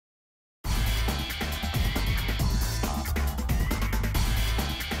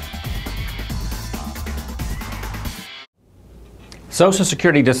Social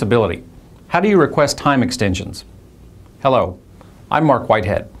Security disability. How do you request time extensions? Hello, I'm Marc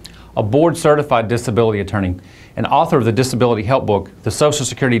Whitehead, a board-certified disability attorney and author of the disability help book, The Social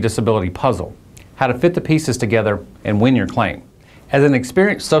Security Disability Puzzle, How to Fit the Pieces Together and Win Your Claim. As an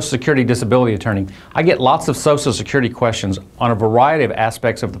experienced Social Security disability attorney, I get lots of Social Security questions on a variety of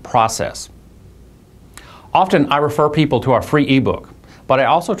aspects of the process. Often I refer people to our free ebook, but I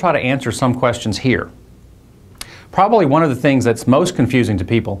also try to answer some questions here. Probably one of the things that's most confusing to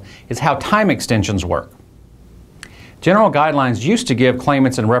people is how time extensions work. General guidelines used to give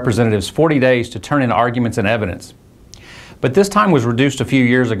claimants and representatives 40 days to turn in arguments and evidence. But this time was reduced a few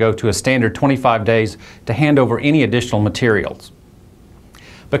years ago to a standard 25 days to hand over any additional materials.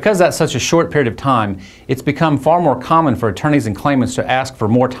 Because that's such a short period of time, it's become far more common for attorneys and claimants to ask for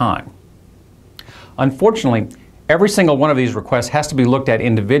more time. Unfortunately, every single one of these requests has to be looked at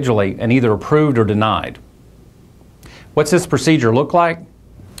individually and either approved or denied. What's this procedure look like?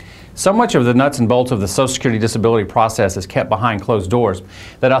 So much of the nuts and bolts of the Social Security disability process is kept behind closed doors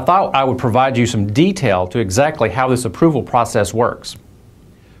that I thought I would provide you some detail to exactly how this approval process works.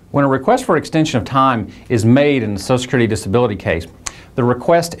 When a request for extension of time is made in the Social Security disability case, the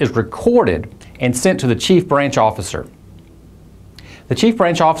request is recorded and sent to the Chief Branch Officer. The Chief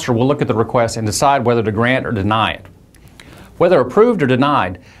Branch Officer will look at the request and decide whether to grant or deny it. Whether approved or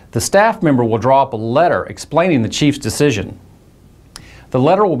denied, the staff member will draw up a letter explaining the Chief's decision. The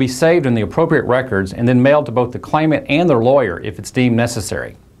letter will be saved in the appropriate records and then mailed to both the claimant and their lawyer if it's deemed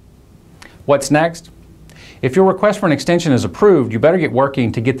necessary. What's next? If your request for an extension is approved, you better get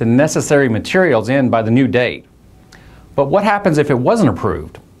working to get the necessary materials in by the new date. But what happens if it wasn't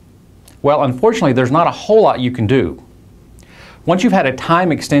approved? Well, unfortunately, there's not a whole lot you can do. Once you've had a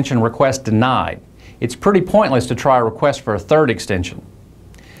time extension request denied, it's pretty pointless to try a request for a third extension.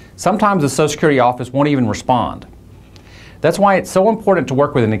 Sometimes the Social Security office won't even respond. That's why it's so important to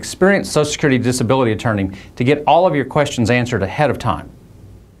work with an experienced Social Security disability attorney to get all of your questions answered ahead of time.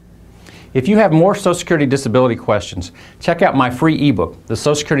 If you have more Social Security disability questions, check out my free ebook, The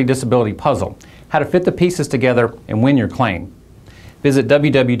Social Security Disability Puzzle, How to Fit the Pieces Together and Win Your Claim. Visit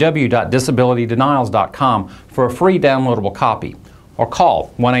www.disabilitydenials.com for a free downloadable copy, or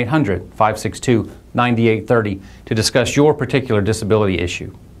call 1-800-562-9830 to discuss your particular disability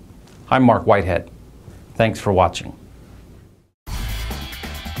issue. I'm Marc Whitehead. Thanks for watching.